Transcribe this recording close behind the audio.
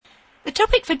The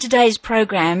topic for today's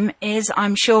program is,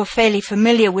 I'm sure, fairly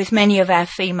familiar with many of our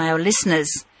female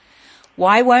listeners.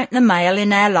 Why won't the male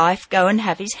in our life go and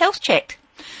have his health checked?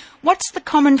 What's the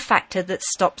common factor that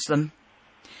stops them?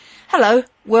 Hello,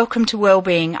 welcome to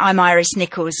Wellbeing. I'm Iris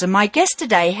Nichols, and my guest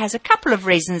today has a couple of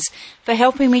reasons for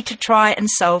helping me to try and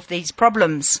solve these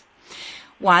problems.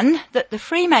 One, that the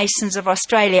Freemasons of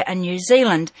Australia and New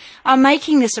Zealand are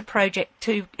making this a project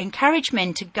to encourage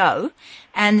men to go,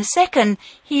 and the second,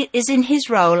 he is in his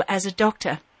role as a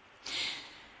doctor.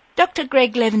 Dr.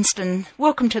 Greg Levenston,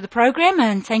 welcome to the program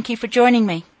and thank you for joining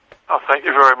me. Oh, thank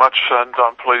you very much, and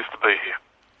I'm pleased to be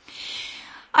here.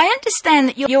 I understand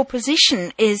that your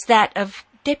position is that of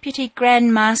Deputy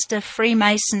Grand Master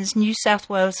Freemasons New South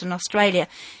Wales and Australia.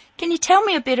 Can you tell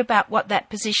me a bit about what that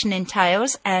position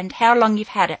entails and how long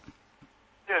you've had it?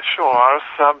 Yeah, sure,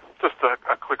 Iris. Just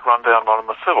a quick rundown on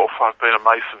myself. I've been a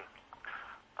Mason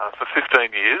for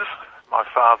 15 years. My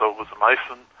father was a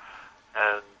Mason,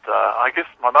 and I guess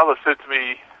my mother said to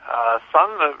me, son,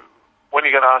 when are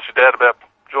you going to ask your dad about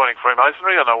joining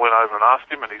Freemasonry? And I went over and asked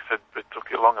him, and he said, it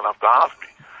took you long enough to ask me.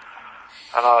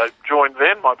 And I joined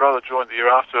then. My brother joined the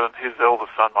year after, and his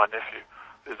eldest son, my nephew,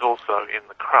 is also in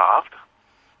the craft.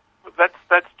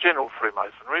 That's general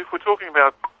Freemasonry. If we're talking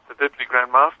about the Deputy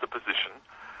Grand Master position,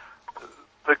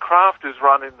 the craft is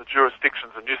run in the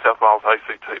jurisdictions of New South Wales,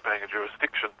 ACT being a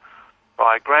jurisdiction,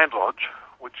 by Grand Lodge,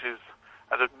 which is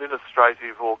an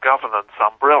administrative or governance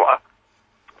umbrella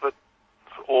that's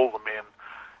all the men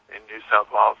in New South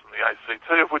Wales and the ACT,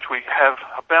 of which we have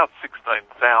about 16,000.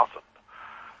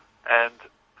 And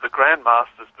the Grand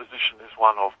Master's position is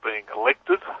one of being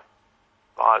elected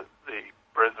by the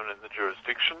brethren in the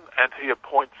jurisdiction, and he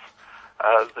appoints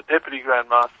the Deputy Grand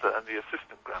Master and the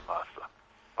Assistant Grand Master.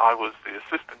 I was the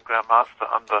Assistant Grand Master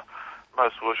under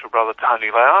Most Worshipful Brother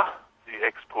Tony Lauer, the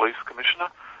ex-Police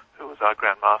Commissioner, who was our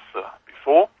Grand Master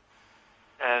before,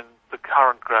 and the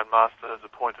current Grand Master has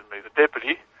appointed me the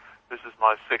Deputy. This is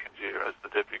my second year as the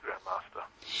Deputy Grand Master.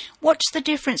 What's the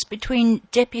difference between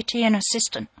Deputy and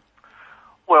Assistant?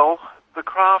 Well, the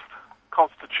craft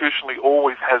constitutionally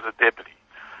always has a Deputy.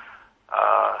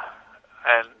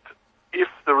 And if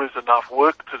there is enough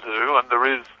work to do, and there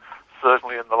is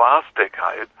certainly in the last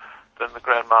decade, then the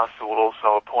Grand Master will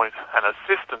also appoint an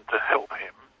assistant to help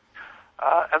him.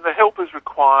 And the help is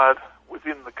required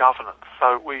within the governance.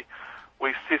 So we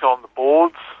sit on the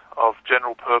boards of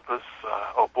General Purpose,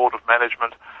 or Board of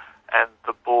Management, and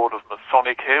the Board of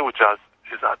Masonic Care, which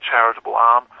is our charitable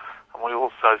arm. And we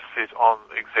also sit on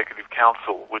the Executive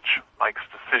Council, which makes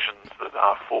decisions that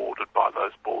are forwarded by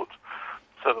those boards,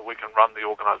 so that we can run the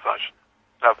organisation.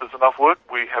 Now, if there's enough work,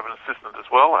 we have an assistant as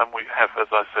well, and we have, as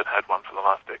I said, had one for the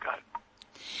last decade.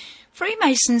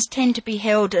 Freemasons tend to be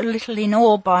held a little in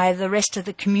awe by the rest of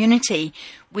the community,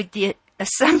 with the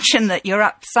assumption that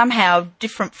you're somehow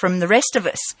different from the rest of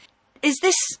us. Is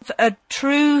this a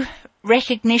true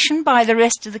recognition by the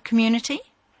rest of the community?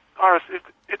 Iris,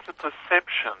 it's a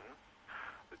perception.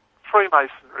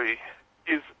 Freemasonry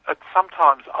is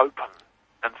sometimes open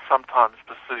and sometimes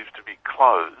perceived to be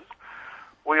closed.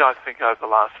 We, I think, over the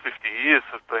last 50 years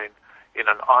have been in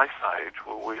an ice age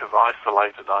where we have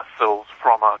isolated ourselves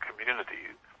from our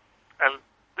communities. And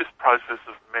this process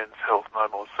of Men's Health No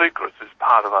More Secrets is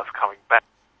part of us coming back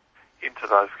into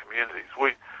those communities.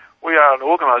 We are an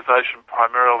organisation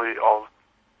primarily of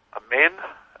men,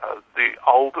 the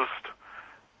oldest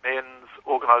men's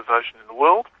organisation in the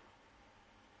world,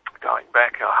 going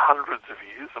back hundreds of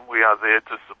years, and we are there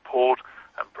to support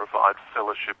and provide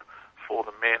fellowship for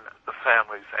the men, the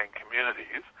families and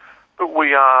communities. But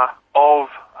we are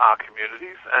of our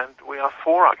communities and we are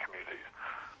for our communities.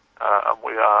 And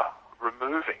we are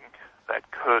removing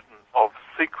that curtain of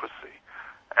secrecy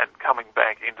and coming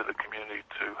back into the community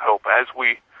to help, as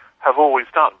we have always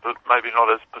done, but maybe not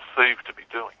as perceived to be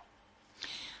doing.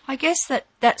 I guess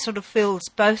that sort of fills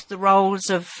both the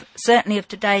roles of, certainly of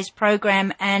today's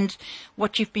program, and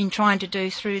what you've been trying to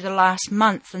do through the last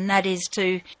month, and that is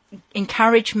to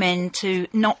encourage men to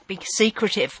not be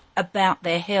secretive about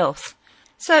their health.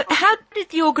 So how did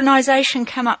the organisation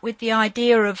come up with the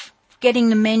idea of getting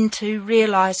the men to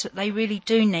realise that they really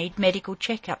do need medical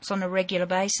checkups on a regular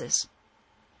basis?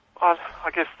 Well, I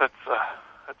guess that's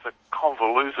a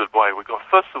convoluted way we got.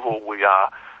 First of all, we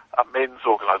are a men's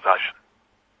organisation.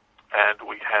 And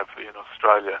we have in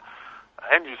Australia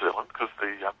and New Zealand, because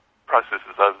the process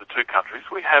is over the two countries,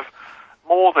 we have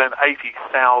more than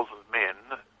 80,000 men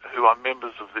who are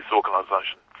members of this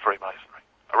organisation, Freemasonry.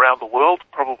 Around the world,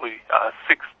 probably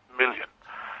 6 million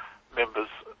members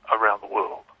around the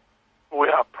world. We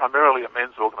are primarily a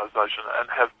men's organisation and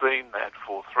have been that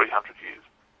for 300 years.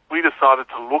 We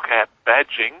decided to look at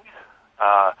badging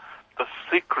the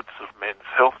secrets of men's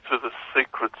health to the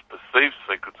secrets, perceived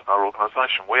secrets of our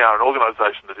organisation. We are an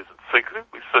organisation that isn't secretive.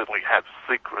 We certainly have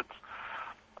secrets.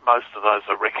 Most of those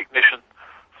are recognition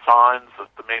signs that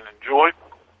the men enjoy,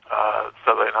 so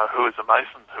they know who is a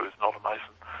Mason, who is not a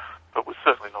Mason. But we're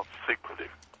certainly not secretive.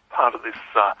 Part of this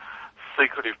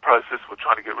secretive process we're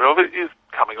trying to get rid of it is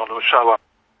coming onto a show.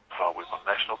 So we're on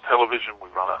national television, we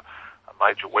run a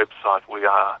major website. We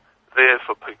are there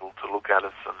for people to look at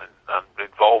us and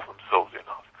involve themselves in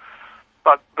us.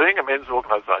 But being a men's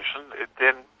organisation, it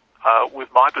then, with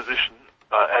my position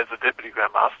as a Deputy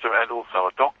Grand Master and also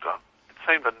a doctor, it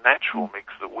seemed a natural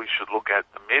mix that we should look at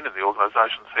the men in the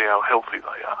organisation, see how healthy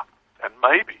they are. And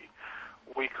maybe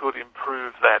we could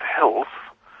improve that health,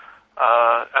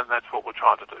 and that's what we're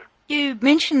trying to do. You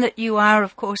mentioned that you are,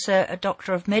 of course, a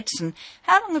doctor of medicine.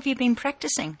 How long have you been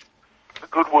practising? A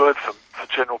good word for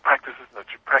general practice, isn't it?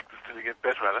 You practice till you get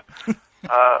better at it.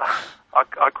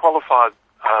 I qualified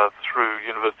through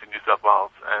University of New South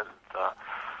Wales and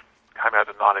came out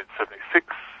in 1976.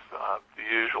 The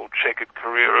usual checkered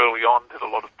career early on, did a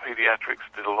lot of paediatrics,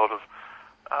 did a lot of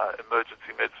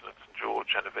emergency medicine at St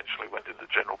George, and eventually went into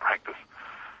general practice.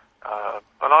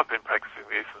 But I've been practising in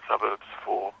the eastern suburbs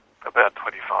for about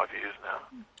 25 years now.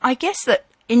 I guess that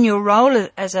in your role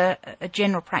as a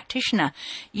general practitioner,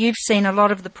 you've seen a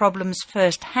lot of the problems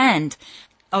firsthand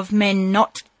of men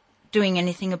not doing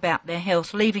anything about their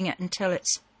health, leaving it until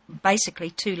it's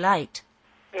basically too late.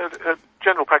 Yeah,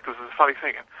 general practice is a funny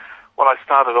thing. When I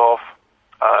started off,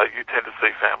 you tend to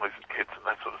see families and kids and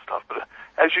that sort of stuff, but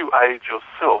as you age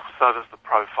yourself, so does the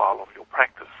profile of your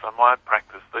practice. So my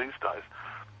practice these days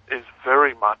is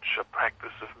very much a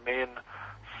practice of men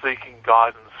seeking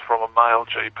guidance from a male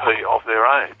GP of their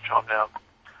age. I'm now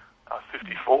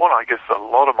 54, and I guess a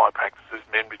lot of my practice is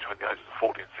men between the ages of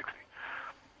 40 and 60.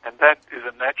 And that is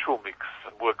a natural mix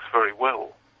and works very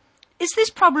well. Is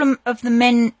this problem of the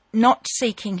men not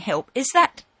seeking help, is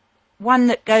that one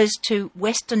that goes to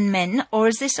Western men, or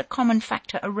is this a common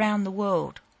factor around the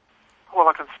world? Well,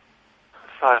 I can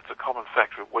say it's a common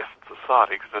factor of Western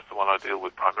society because that's the one I deal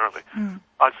with primarily.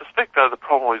 I suspect, though, the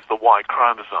problem is the Y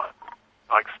chromosome.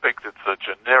 I expect it's a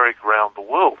generic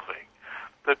round-the-world thing,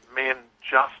 that men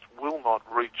just will not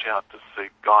reach out to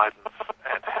seek guidance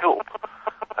and help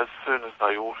as soon as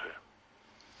they ought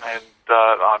to. And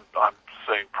I'm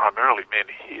seeing primarily men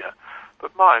here,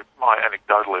 but my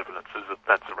anecdotal evidence is that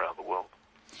that's around the world.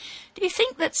 Do you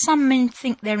think that some men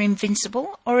think they're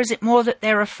invincible, or is it more that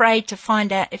they're afraid to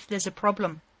find out if there's a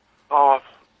problem? Oh,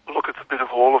 look, it's a bit of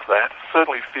all of that.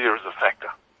 Certainly fear is a factor.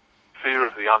 Fear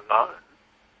of the unknown.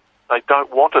 They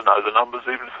don't want to know the numbers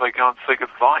even if they go and seek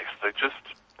advice.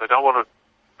 They don't want it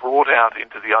brought out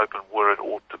into the open where it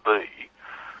ought to be.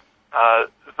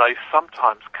 They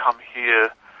sometimes come here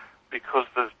because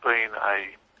there's been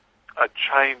a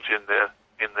change in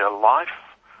their life,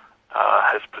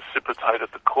 has precipitated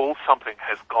the call. Something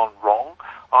has gone wrong,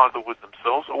 either with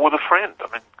themselves or with a friend.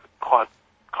 I mean, quite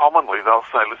commonly they'll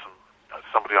say, listen,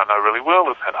 somebody I know really well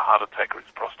has had a heart attack or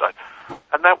his prostate,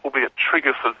 and that will be a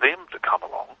trigger for them to come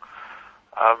along.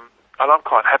 And I'm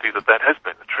quite happy that has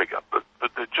been the trigger, but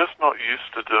they're just not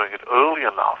used to doing it early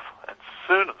enough and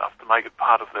soon enough to make it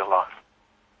part of their life.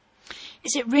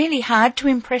 Is it really hard to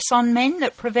impress on men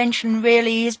that prevention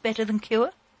really is better than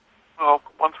cure? Well,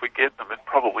 once we get them, it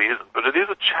probably isn't, but it is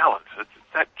a challenge. It's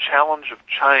that challenge of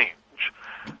change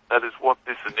that is what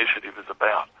this initiative is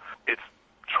about. It's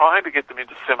trying to get them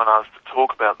into seminars to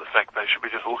talk about the fact they should be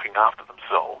just looking after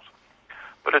themselves.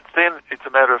 But it's a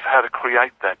matter of how to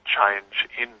create that change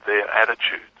in their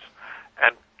attitudes.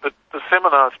 And the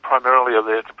seminars primarily are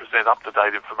there to present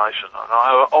up-to-date information. And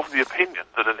I'm of the opinion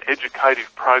that an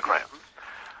educative program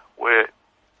where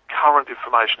current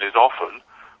information is offered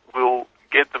will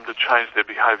get them to change their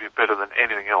behaviour better than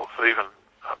anything else, even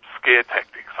scare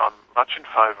tactics. I'm much in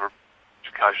favour of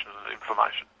education and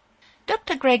information.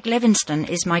 Dr. Greg Levenston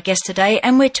is my guest today,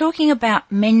 and we're talking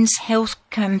about Men's Health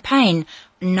Campaign,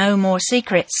 No More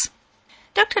Secrets.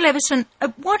 Dr. Levenston,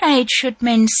 at what age should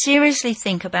men seriously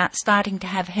think about starting to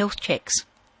have health checks?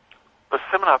 The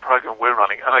seminar program we're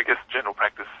running, and I guess general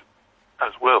practice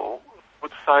as well,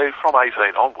 would say from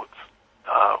 18 onwards.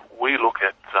 We look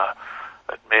at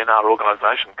men, our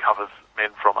organisation covers men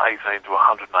from 18 to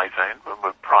 118, and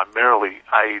we're primarily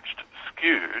aged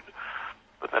skewed,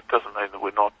 but that doesn't mean that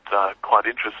we're not quite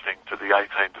interesting to the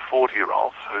 18 to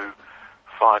 40-year-olds who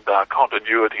find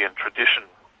continuity and tradition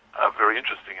very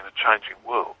interesting in a changing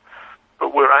world.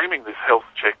 But we're aiming this health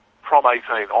check from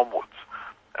 18 onwards,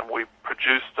 and we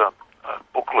produced a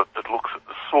booklet that looks at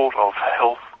the sort of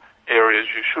health areas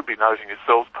you should be noting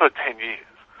yourselves per 10 years.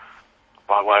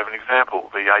 by way of an example,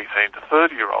 the 18 to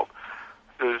 30-year-old,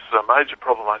 whose major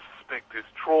problem, I suspect, is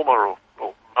trauma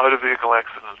or motor vehicle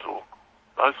accident or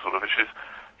those sort of issues,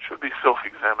 should be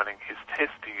self-examining his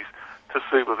testes to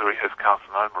see whether he has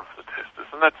carcinoma of the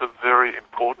testis. And that's a very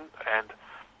important and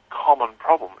common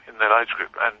problem in that age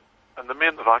group. And the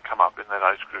men that I come up in that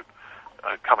age group,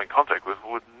 come in contact with,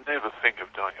 would never think of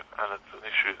doing it. And it's an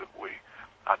issue that we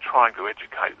are trying to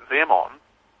educate them on,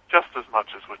 just as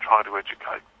much as we're trying to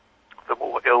educate the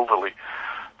more elderly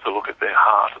to look at their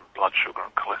heart and blood sugar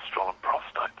and cholesterol and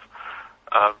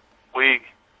prostates. We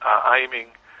are aiming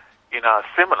in our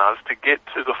seminars to get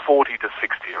to the 40 to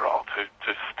 60-year-old,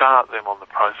 to start them on the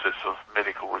process of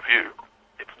medical review.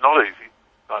 It's not easy,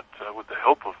 but with the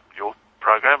help of your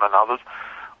program and others,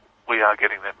 we are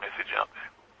getting that message out there.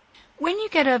 When you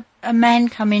get a man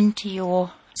come into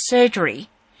your surgery,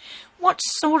 what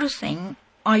sort of thing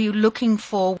are you looking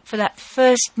for that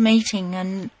first meeting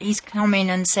and he's come in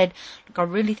and said, look, I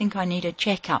really think I need a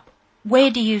checkup? Where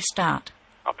do you start?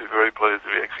 I'd be very pleased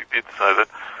if he actually did say that.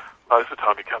 Most of the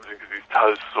time he comes in because his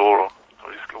toes sore or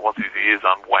he wants his ears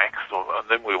unwaxed, and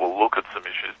then we will look at some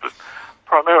issues. But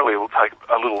primarily we'll take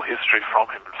a little history from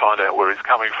him and find out where he's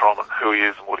coming from and who he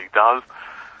is and what he does.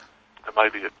 There may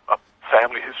be a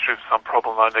family history of some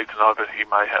problem I need to know, but he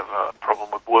may have a problem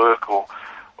with work or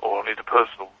an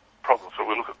interpersonal problem, so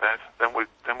we look at that. Then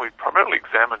we primarily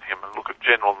examine him and look at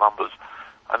general numbers.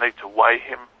 I need to weigh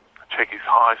him, check his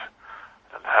height,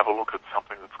 and have a look at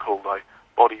something that's called a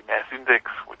body mass index,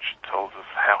 which tells us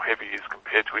how heavy he is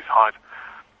compared to his height.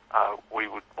 We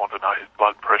would want to know his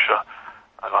blood pressure,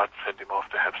 and I'd send him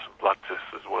off to have some blood tests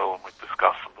as well, and we'd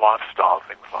discuss some lifestyle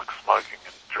things like smoking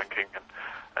and drinking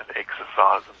and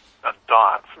exercise and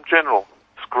diet, some general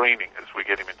screening as we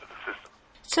get him into the system.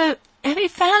 So have you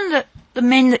found that the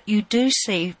men that you do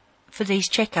see for these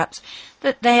checkups,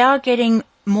 that they are getting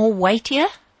more weightier?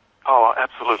 Oh,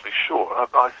 absolutely sure.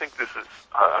 I think this is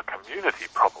a community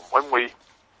problem. When we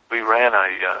ran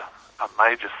a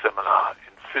major seminar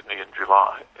in Sydney in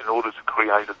July in order to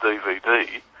create a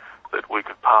DVD that we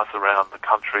could pass around the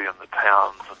country and the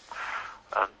towns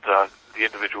and the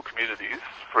individual communities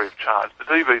free of charge. The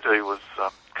DVD was,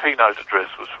 keynote address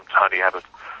was from Tony Abbott,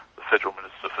 the Federal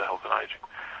Minister for Health and Ageing.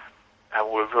 And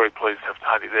we're very pleased to have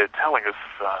Tony there telling us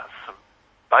some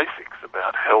basics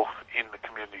about health in the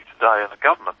community today and a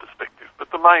government perspective.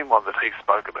 But the main one that he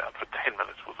spoke about for 10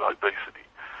 minutes was obesity.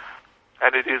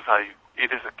 And it is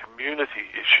a community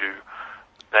issue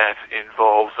that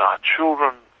involves our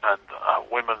children and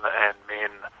women and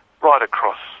men right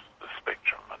across the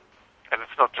spectrum. And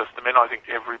it's not just the men, I think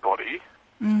everybody.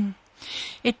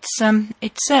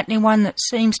 It's certainly one that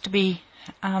seems to be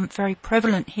very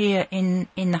prevalent here in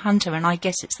the Hunter, and I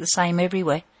guess it's the same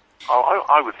everywhere. Oh,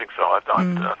 I would think so. I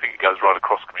think it goes right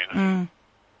across communities.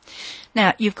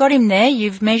 Now, you've got him there.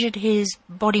 You've measured his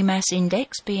body mass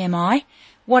index, BMI.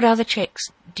 What other checks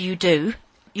do you do?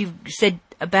 You've said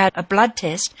about a blood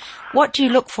test. What do you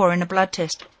look for in a blood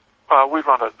test? We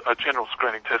run a general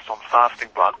screening test on fasting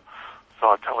blood. So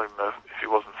I tell him if he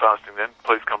wasn't fasting then,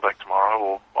 please come back tomorrow,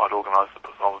 or I'd organise the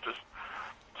pathologist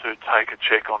to take a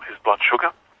check on his blood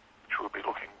sugar, which we'll be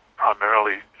looking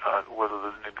primarily whether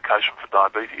there's an indication for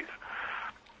diabetes.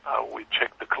 We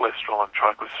check the cholesterol and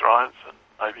triglycerides and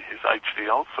maybe his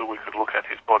HDL, so we could look at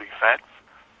his body fats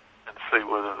and see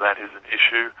whether that is an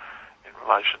issue in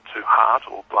relation to heart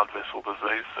or blood vessel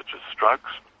disease such as strokes.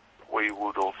 We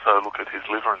would also look at his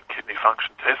liver and kidney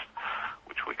function test,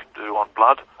 which we can do on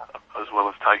blood, as well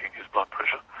as taking his blood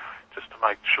pressure, just to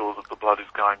make sure that the blood is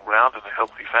going round in a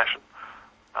healthy fashion.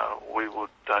 We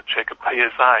would check a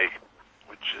PSA,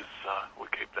 which is, we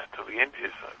keep that to the end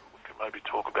here, so we can maybe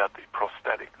talk about the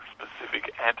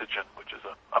prostatic-specific antigen, which is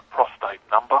a prostate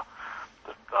number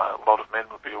that a lot of men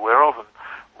would be aware of, and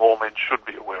more men should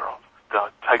be aware of.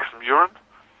 Take some urine,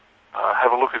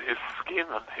 have a look at his skin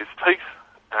and his teeth,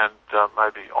 and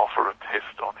maybe offer a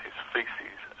test on his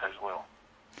feces as well.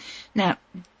 Now,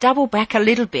 double back a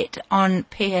little bit on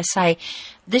PSA.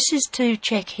 This is to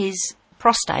check his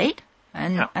prostate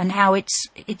and how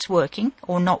it's working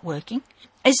or not working.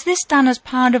 Is this done as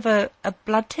part of a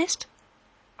blood test?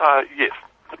 Yes.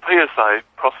 The PSA,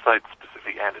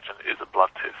 prostate-specific antigen, is a blood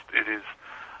test. It is,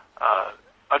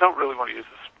 I don't really want to use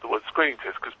the word screening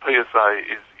test because PSA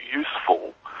is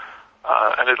useful,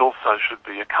 and it also should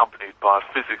be accompanied by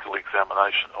a physical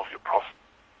examination of your prostate,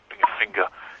 putting a finger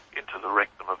into the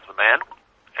rectum of the man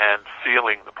and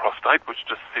feeling the prostate, which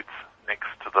just sits next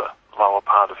to the lower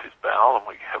part of his bowel, and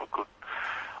we have a good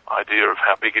idea of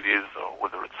how big it is, or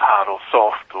whether it's hard or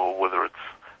soft, or whether it's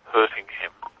hurting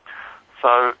him.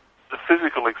 So the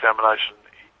physical examination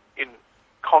in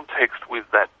context with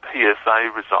that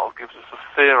PSA result gives us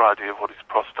a fair idea of what his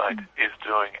prostate is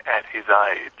doing at his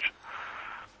age.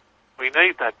 We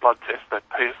need that blood test, that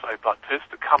PSA blood test,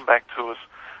 to come back to us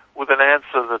with an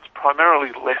answer that's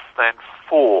primarily less than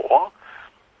 4.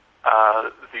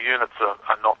 The units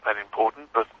are not that important,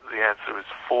 but the answer is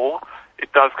 4.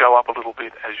 It does go up a little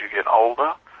bit as you get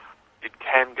older. It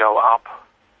can go up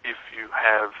if you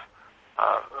have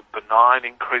a benign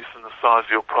increase in the size of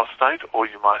your prostate, or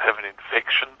you might have an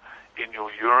infection in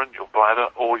your urine, your bladder,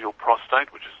 or your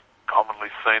prostate, which is commonly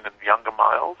seen in younger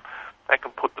males. That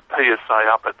can put the PSA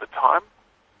up at the time,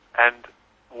 and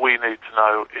we need to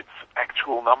know its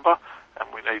actual number, and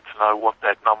we need to know what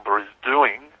that number is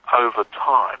doing over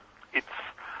time. It's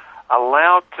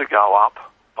allowed to go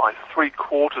up by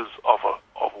 3/4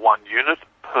 of 1 unit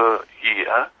per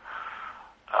year,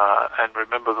 and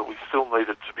remember that we still need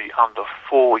it to be under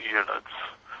 4 units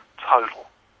total.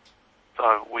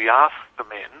 So we ask the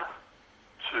men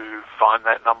to find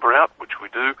that number out, which we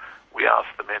do. We ask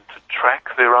the men to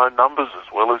track their own numbers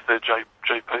as well as their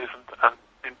GPs and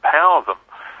empower them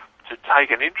to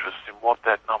take an interest in what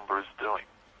that number is doing.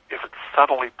 If it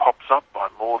suddenly pops up by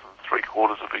more than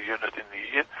 3/4 of a unit in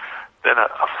the year, then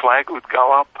a flag would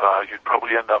go up. You'd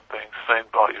probably end up being seen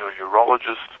by your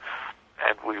urologist,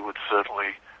 and we would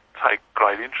certainly take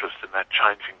great interest in that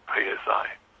changing PSA.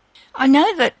 I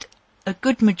know that a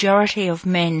good majority of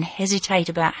men hesitate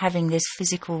about having this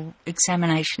physical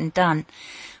examination done,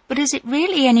 but is it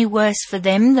really any worse for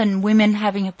them than women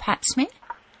having a pap smear?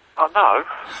 Oh,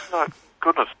 no,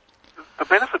 goodness. The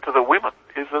benefit to the women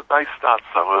is that they start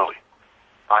so early.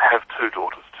 I have 2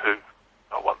 daughters too.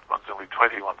 One's only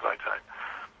 20, one's 18.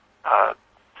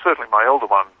 Certainly my elder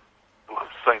one will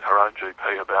have seen her own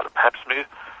GP about a pap smear,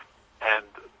 and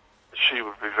she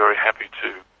would be very happy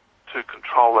to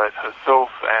control that herself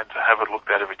and to have it looked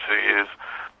at every 2 years,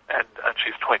 and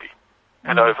she's 20.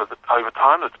 And over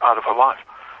time, it's part of her life.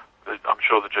 I'm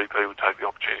sure the GP would take the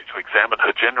opportunity to examine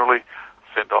her generally,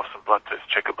 send off some blood tests,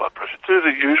 check her blood pressure, do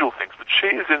the usual things. But she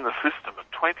is in the system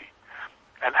at 20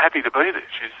 and happy to be there.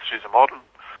 She's a modern,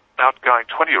 outgoing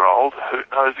 20-year-old who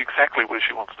knows exactly where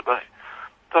she wants to be.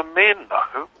 The men,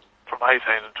 though, from 18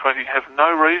 and 20, have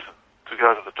no reason to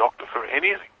go to the doctor for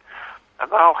anything. And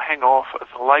they'll hang off as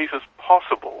late as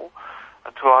possible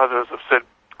until either, as I've said,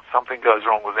 something goes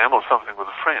wrong with them or something with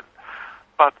a friend.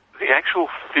 But the actual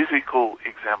physical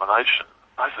examination,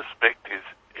 I suspect,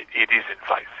 it is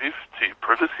invasive to your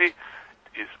privacy.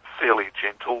 It is fairly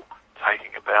gentle,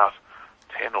 taking about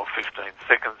 10 or 15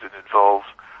 seconds. It involves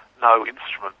no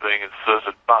instrument being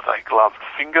inserted but a gloved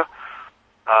finger.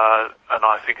 And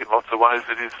I think in lots of ways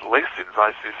it is less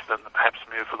invasive than the pap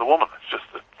smear for the woman. It's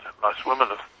just that most women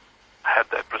have had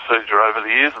that procedure over the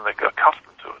years and they got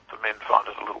accustomed to it. The men find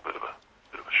it a little bit of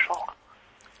a shock.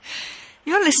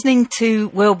 You're listening to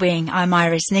Wellbeing. I'm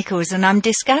Iris Nichols, and I'm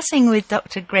discussing with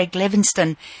Dr. Greg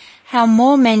Levenston how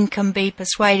more men can be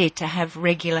persuaded to have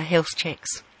regular health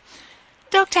checks.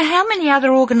 Doctor, how many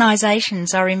other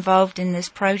organisations are involved in this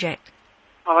project?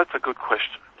 Well, that's a good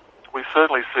question. We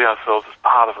certainly see ourselves as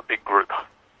part of a big group.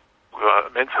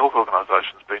 Men's health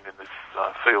organisation's been in this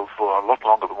field for a lot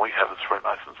longer than we have as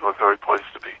Freemasons. We're very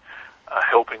pleased to be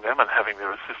helping them and having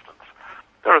their assistance.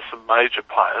 There are some major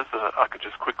players that I could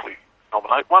just quickly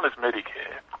nominate. One is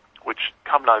Medicare, which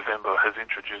come November has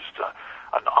introduced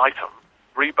an item,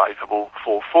 rebatable,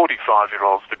 for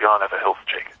 45-year-olds to go and have a health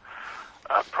check.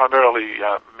 Primarily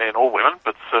men or women,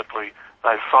 but certainly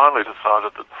they've finally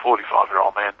decided that the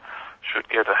 45-year-old man should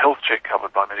get a health check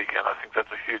covered by Medicare, and I think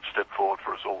that's a huge step forward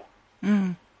for us all.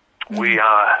 We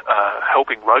are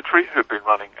helping Rotary, who've been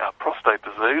running prostate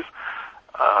disease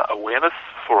awareness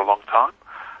for a long time.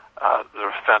 They're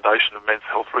a foundation of men's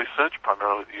health research,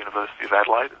 primarily at the University of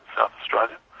Adelaide in South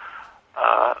Australia.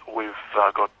 We've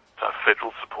got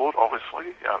federal support,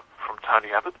 obviously, from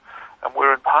Tony Abbott, and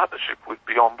we're in partnership with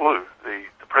Beyond Blue, the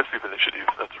depressive initiative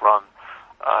that's run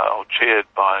or chaired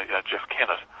by Jeff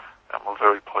Kennett, and we're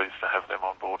very pleased to have them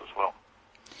on board as well.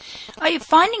 Are you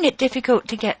finding it difficult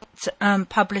to get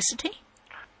publicity?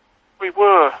 We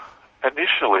were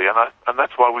initially, and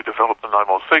that's why we developed the No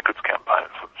More Secrets campaign.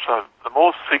 So the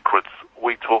more secrets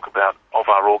we talk about of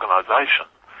our organisation,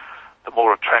 the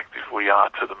more attractive we are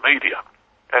to the media.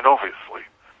 And obviously,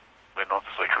 we're not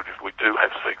secretive. We do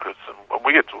have secrets, and when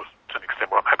we get to an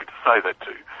extent where I'm happy to say that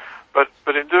too.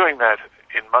 But in doing that,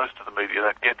 in most of the media,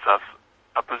 that gets us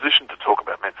a position to talk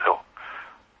about men's health.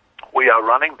 We are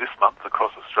running this month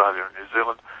across Australia and New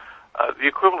Zealand the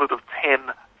equivalent of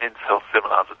 10 men's health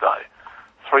seminars a day,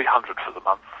 300 for the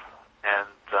month, and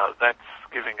that's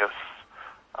giving us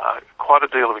quite a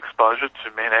deal of exposure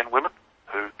to men and women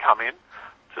who come in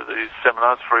to these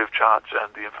seminars free of charge,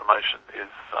 and the information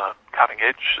is cutting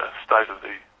edge, state of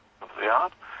the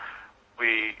art.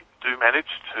 We do manage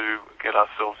to get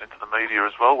ourselves into the media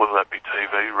as well, whether that be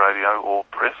TV, radio or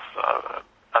press,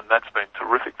 and that's been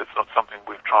terrific. That's not something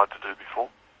we've tried to do before.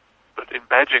 But in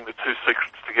badging the two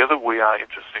secrets together, we are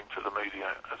interesting to the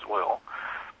media as well.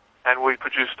 And we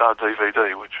produced our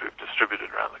DVD, which we've distributed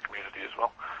around the community as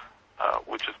well,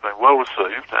 which has been well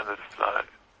received and has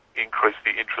increased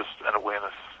the interest and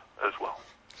awareness as well.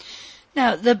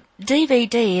 Now, the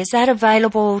DVD, is that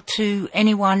available to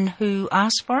anyone who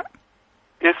asks for it?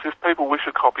 Yes, if people wish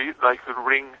a copy, they could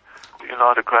ring the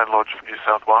United Grand Lodge of New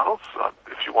South Wales.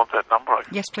 If you want that number,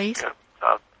 yes, please.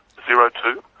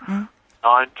 02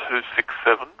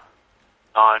 9267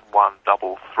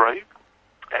 9133,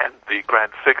 and the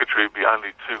Grand Secretary would be only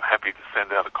too happy to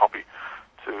send out a copy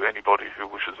to anybody who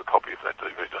wishes a copy of that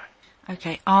DVD.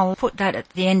 Okay, I'll put that at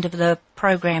the end of the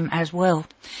program as well.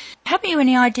 Have you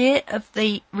any idea of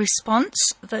the response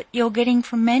that you're getting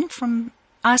from men from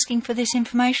asking for this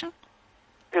information?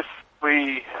 Yes,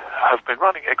 we have been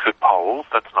running exit polls,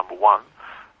 that's number one,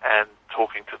 and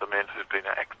talking to the men who've been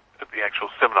at the actual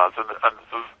seminars, and there's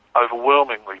an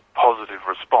overwhelmingly positive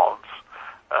response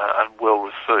and well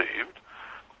received.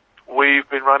 We've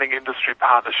been running industry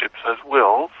partnerships as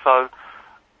well, so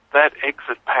that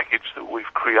exit package that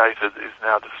we've created is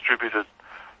now distributed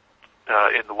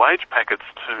in the wage packets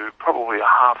to probably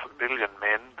 500,000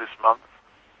 men this month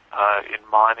in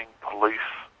mining, police,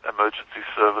 emergency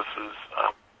services,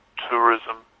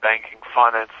 tourism, banking,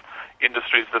 finance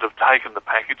industries that have taken the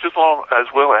package, as well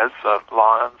as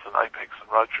Lions and Apex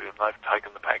and Rotary, and they've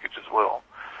taken the package as well.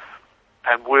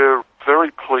 And we're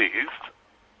very pleased,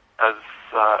 as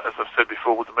I've said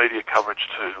before, with the media coverage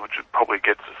too, which probably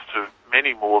gets us to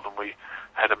many more than we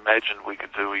had imagined we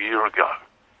could do a year ago.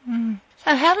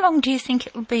 So how long do you think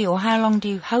it will be, or how long do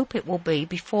you hope it will be,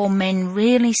 before men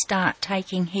really start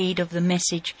taking heed of the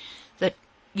message that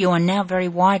you are now very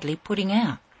widely putting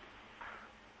out?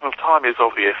 Well, time is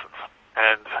of the essence,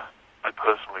 and I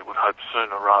personally would hope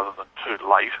sooner rather than too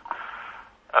late.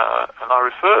 And I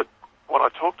referred, when I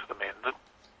talked to the men, that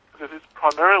it's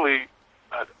primarily,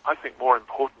 I think, more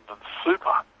important than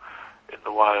super in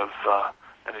the way of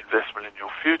an investment in your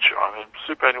future. I mean,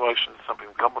 superannuation is something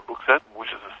the government looks at and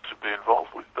wishes us to be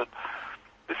involved with, but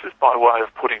this is by way of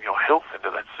putting your health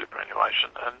into that superannuation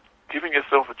and giving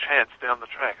yourself a chance down the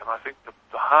track. And I think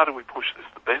the harder we push this,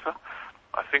 the better.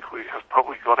 I think we have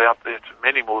probably got out there to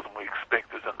many more than we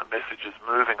expected, and the message is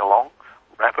moving along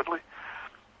rapidly.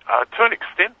 To an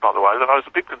extent, by the way, that I was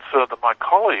a bit concerned that my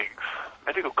colleagues,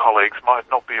 medical colleagues, might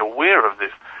not be aware of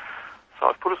this. So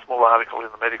I've put a small article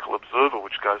in the Medical Observer,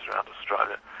 which goes around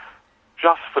Australia,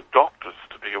 just for doctors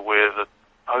to be aware that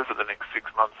over the next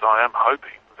 6 months I am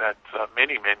hoping that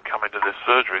many men come into their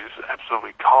surgeries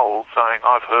absolutely cold, saying,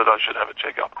 I've heard I should have a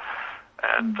checkup.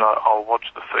 And I'll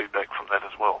watch the feedback from that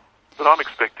as well. But I'm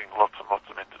expecting lots and lots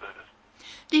of men to do this.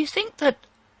 Do you think that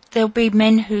there'll be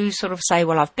men who sort of say,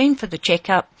 well, I've been for the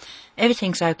checkup,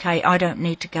 everything's okay, I don't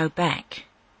need to go back?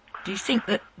 Do you think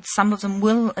that some of them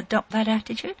will adopt that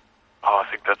attitude? Oh, I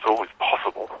think that's always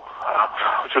possible.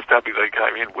 I was just happy they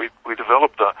came in. We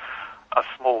developed a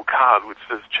small card which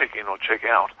says check in or check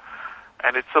out.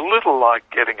 And it's a little like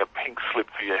getting a pink slip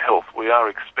for your health. We are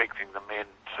expecting the men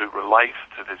to relate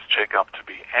to this checkup to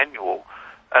be annual,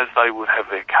 as they would have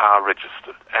their car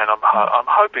registered. And I'm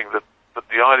hoping that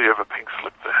the idea of a pink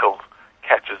slip for health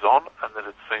catches on, and that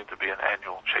it's seen to be an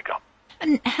annual checkup.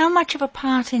 And how much of a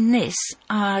part in this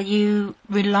are you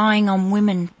relying on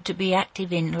women to be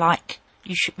active in, like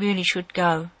you really should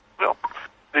go? Well,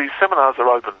 the seminars are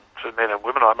open to men and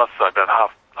women. I must say about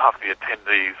half the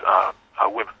attendees are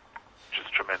women, which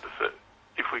is tremendous.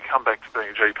 If we come back to being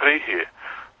a GP here,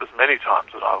 there's many times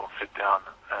that I will sit down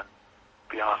and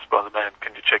be asked by the man,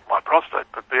 can you check my prostate?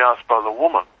 But be asked by the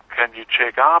woman, can you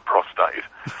check our prostate?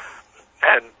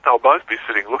 And they'll both be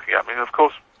sitting looking at me, and of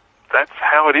course, that's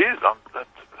how it is. I'm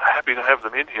happy to have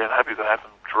them in here and happy to have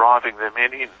them driving their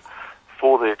men in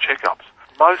for their checkups.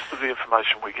 Most of the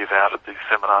information we give out at these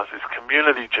seminars is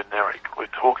community generic. We're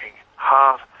talking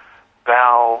heart,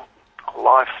 bowel,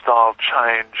 lifestyle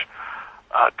change,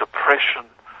 depression.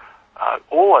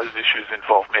 All those issues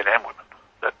involve men and women.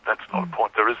 That's not a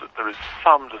point. There is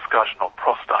some discussion on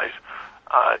prostate.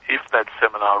 If that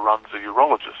seminar runs a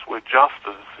urologist, we're just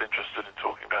as interested in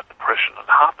talking about depression and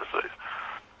heart disease.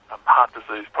 Heart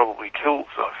disease probably kills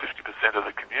 50% of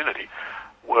the community,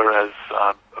 whereas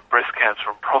breast cancer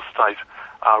and prostate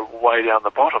are way down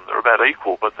the bottom. They're about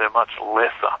equal, but they're much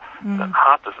lesser than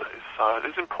heart disease. So it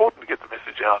is important to get the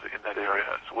message out in that area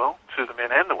as well, to the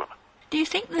men and the women. Do you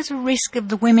think there's a risk of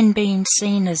the women being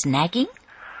seen as nagging?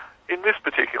 In this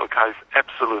particular case,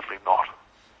 absolutely not.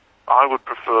 I would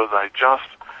prefer they just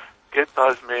get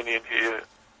those men in here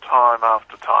time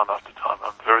after time after time.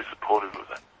 I'm very supportive of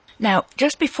that. Now,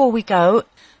 just before we go,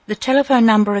 the telephone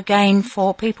number again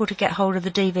for people to get hold of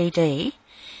the DVD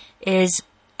is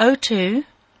 02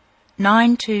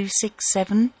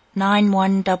 9267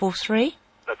 9133.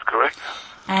 That's correct.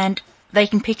 And they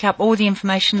can pick up all the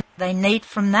information they need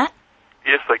from that?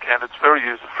 Yes, they can. It's very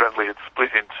user-friendly. It's split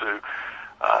into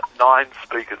 9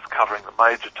 speakers covering the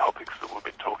major topics that we've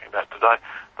been talking about today.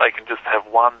 They can just have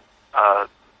one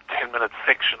 10-minute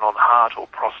section on heart or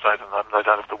prostate, and they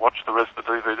don't have to watch the rest of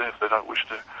the DVD if they don't wish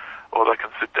to, or they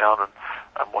can sit down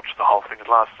and watch the whole thing. It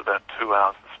lasts about 2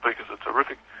 hours. The speakers are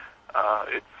terrific.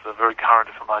 It's very current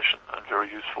information and very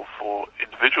useful for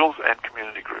individuals and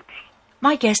community groups.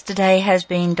 My guest today has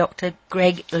been Dr.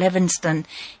 Greg Levenston.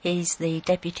 He's the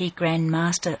Deputy Grand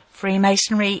Master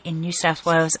Freemasonry in New South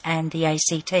Wales and the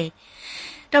ACT.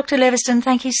 Dr. Levenston,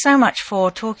 thank you so much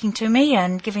for talking to me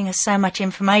and giving us so much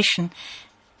information.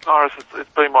 Iris,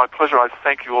 it's been my pleasure. I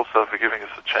thank you also for giving us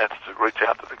a chance to reach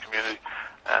out to the community,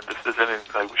 and if there's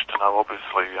anything they wish to know,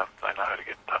 obviously they know how to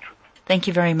get in touch with me. Thank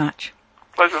you very much.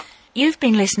 Pleasure. You've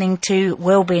been listening to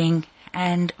Wellbeing,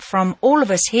 and from all of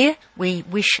us here, we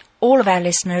wish all of our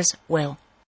listeners well.